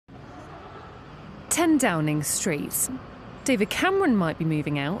10 Downing Street. David Cameron might be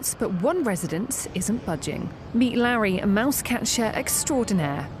moving out, but one resident isn't budging. Meet Larry, a mouse catcher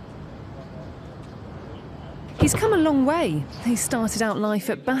extraordinaire. He's come a long way. He started out life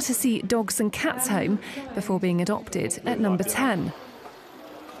at Battersea Dogs and Cats Home before being adopted at number 10.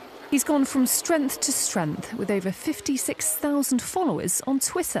 He's gone from strength to strength with over 56,000 followers on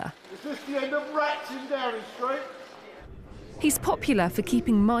Twitter. Is this the end of rats in Downing Street? He's popular for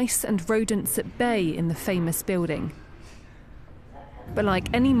keeping mice and rodents at bay in the famous building. But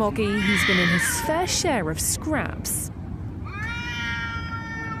like any moggy, he's been in his fair share of scraps.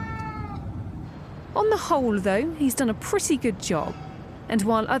 On the whole, though, he's done a pretty good job. And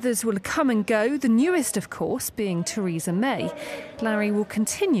while others will come and go, the newest, of course, being Theresa May, Larry will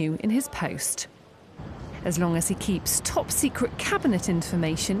continue in his post, as long as he keeps top-secret cabinet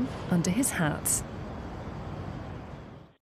information under his hat.